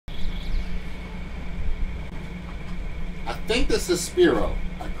I think this is Spiro.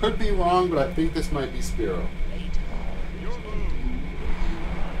 I could be wrong, but I think this might be Spiro.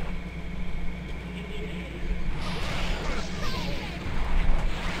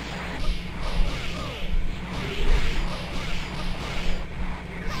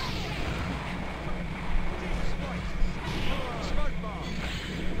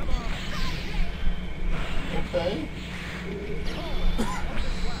 Okay.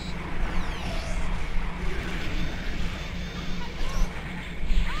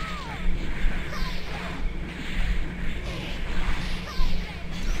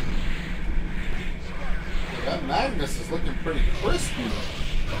 That Magnus is looking pretty crispy.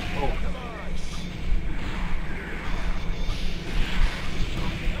 Oh.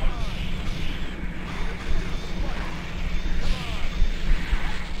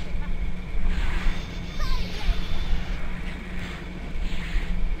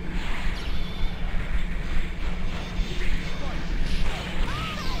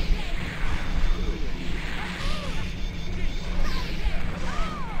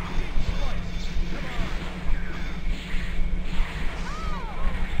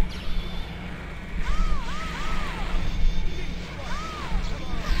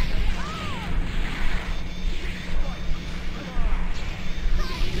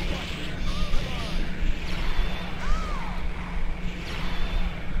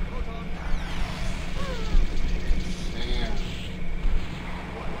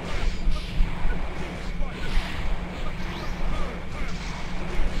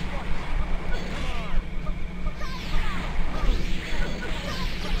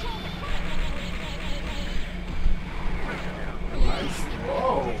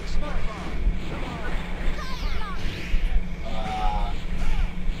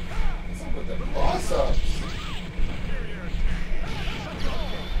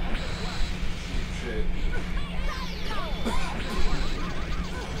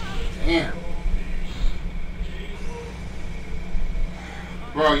 Damn.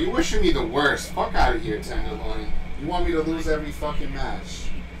 Bro, you wishing me the worst. Fuck out of here, Tenderloin. You want me to lose every fucking match.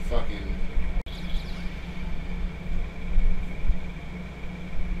 Fucking...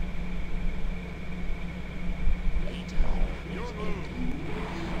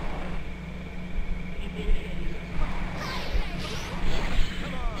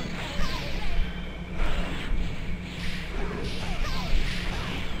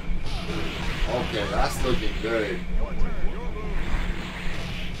 Okay, that's looking good.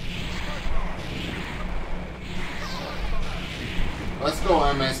 Let's go,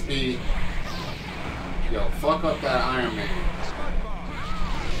 MSP. Yo, fuck up that Iron Man.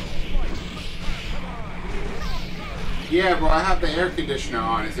 Yeah, bro, I have the air conditioner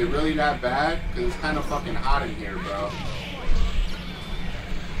on. Is it really that bad? Because it's kind of fucking hot in here, bro.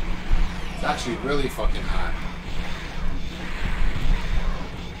 It's actually really fucking hot.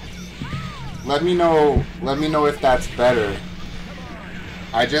 Let me know if that's better.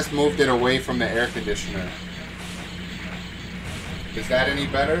 I just moved it away from the air conditioner. Is that any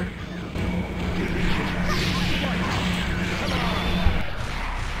better?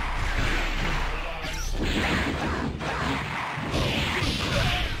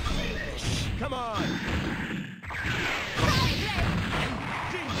 Come on.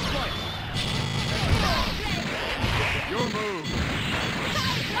 Your move.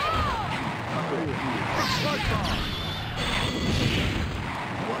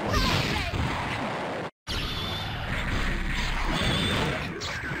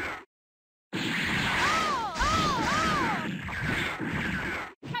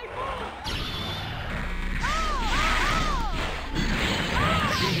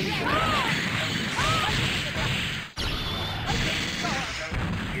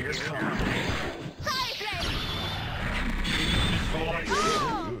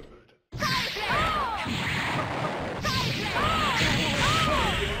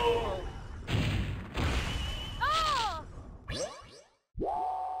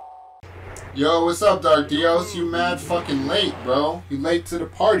 Yo, what's up, Dark Dios? You mad fucking late, bro. You late to the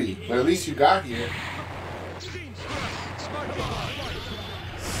party, but at least you got here.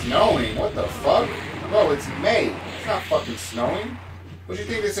 Snowing? What the fuck? Bro, it's May. It's not fucking snowing. What do you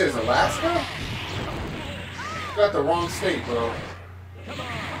think this is, Alaska? You got the wrong state, bro.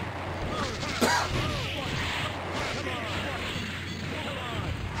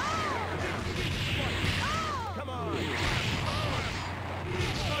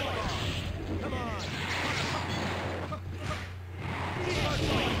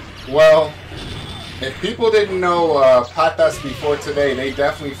 Well, if people didn't know Patas before today, they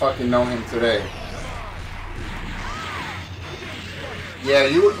definitely fucking know him today. Yeah,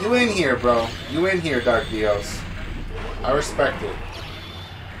 you in here, bro. You in here, Dark Dios. I respect it.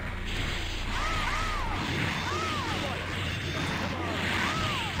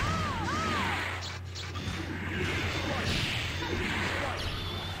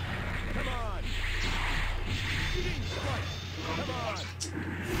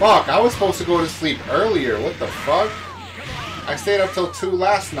 Fuck, I was supposed to go to sleep earlier. What the fuck? I stayed up till 2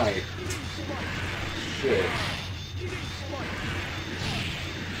 last night. Shit.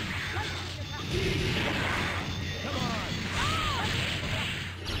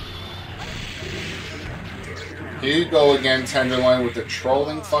 Here you go again, Tenderloin, with the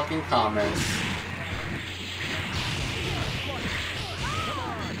trolling fucking comments.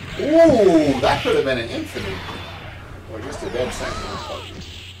 Ooh, that could have been an infinite. Or just a dead second.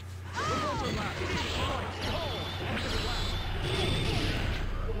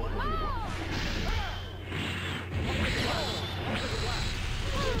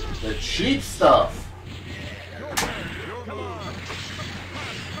 The cheap stuff.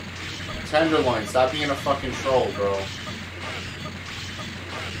 Tenderloin, stop being a fucking troll, bro.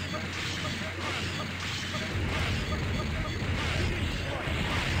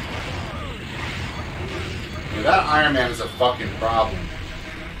 Dude, that Iron Man is a fucking problem.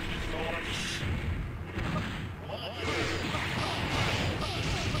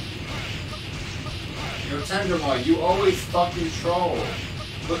 Yo, Tenderloin, you always fucking troll.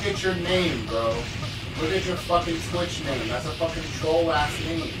 Look at your name, bro. Look at your fucking Twitch name. That's a fucking troll-ass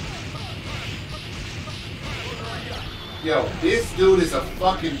name. Yo, this dude is a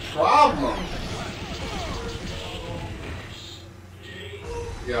fucking problem.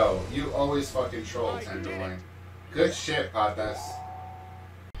 Yo, you always fucking troll, Tenderloin. Good shit, Patas.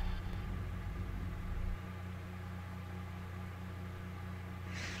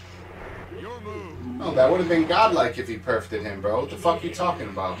 No, that would have been godlike if he perfed him, bro. What the fuck you talking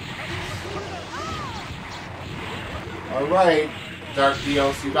about? Alright, Dark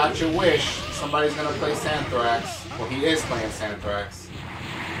Dios, you got your wish. Somebody's gonna play Santhrax. Well, he is playing Santhrax.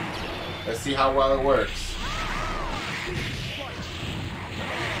 Let's see how well it works.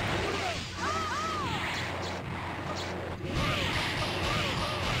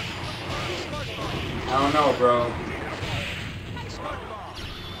 I don't know, bro.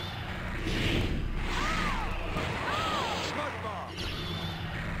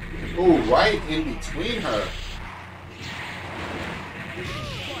 Ooh, right in between her.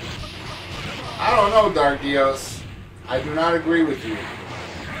 I don't know, Dark Dios. I do not agree with you.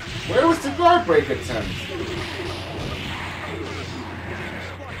 Where was the guard break attempt?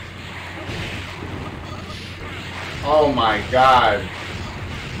 Oh my god.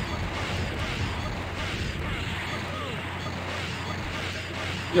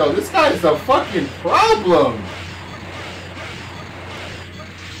 Yo, this guy is a fucking problem.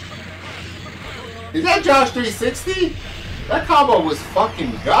 Is that Josh 360? That combo was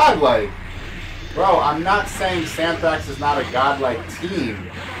fucking godlike. Bro, I'm not saying Santhrax is not a godlike team.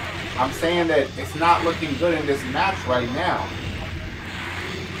 I'm saying that it's not looking good in this match right now.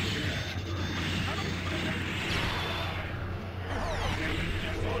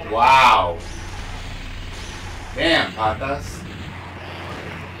 Wow. Damn, Patas.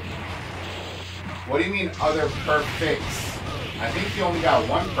 What do you mean other perfects? I think you only got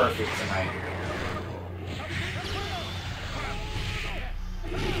one perfect tonight.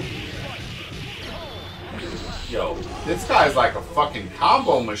 Yo, this guy's like a fucking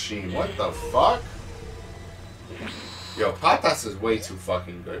combo machine. What the fuck? Yo, Patas is way too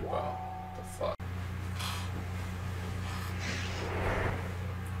fucking good, bro. What the fuck?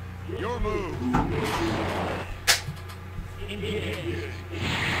 Your move.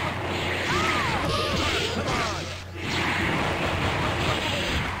 Come on.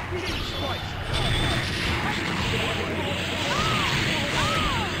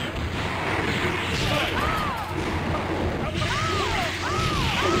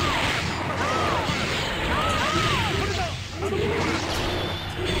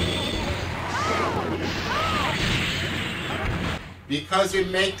 Because it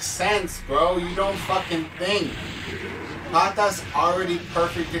makes sense, bro. You don't fucking think. Patas already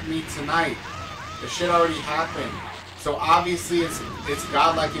perfected me tonight. The shit already happened. So obviously it's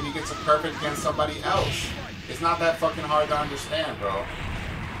godlike if he gets a perfect against somebody else. It's not that fucking hard to understand, bro.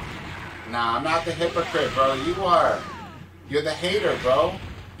 Nah, I'm not the hypocrite, bro. You are. You're the hater, bro.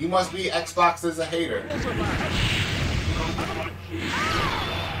 You must be Xbox as a hater.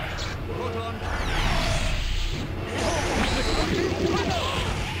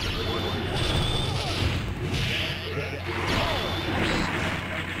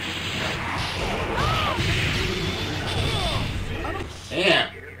 Damn.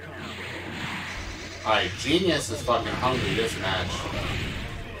 Alright, Genius is fucking hungry this match.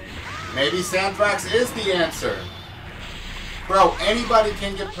 Maybe Sandthrax is the answer. Bro, anybody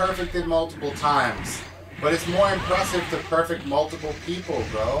can get perfected multiple times. But it's more impressive to perfect multiple people,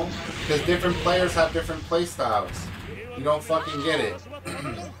 bro. Because different players have different playstyles. You don't fucking get it.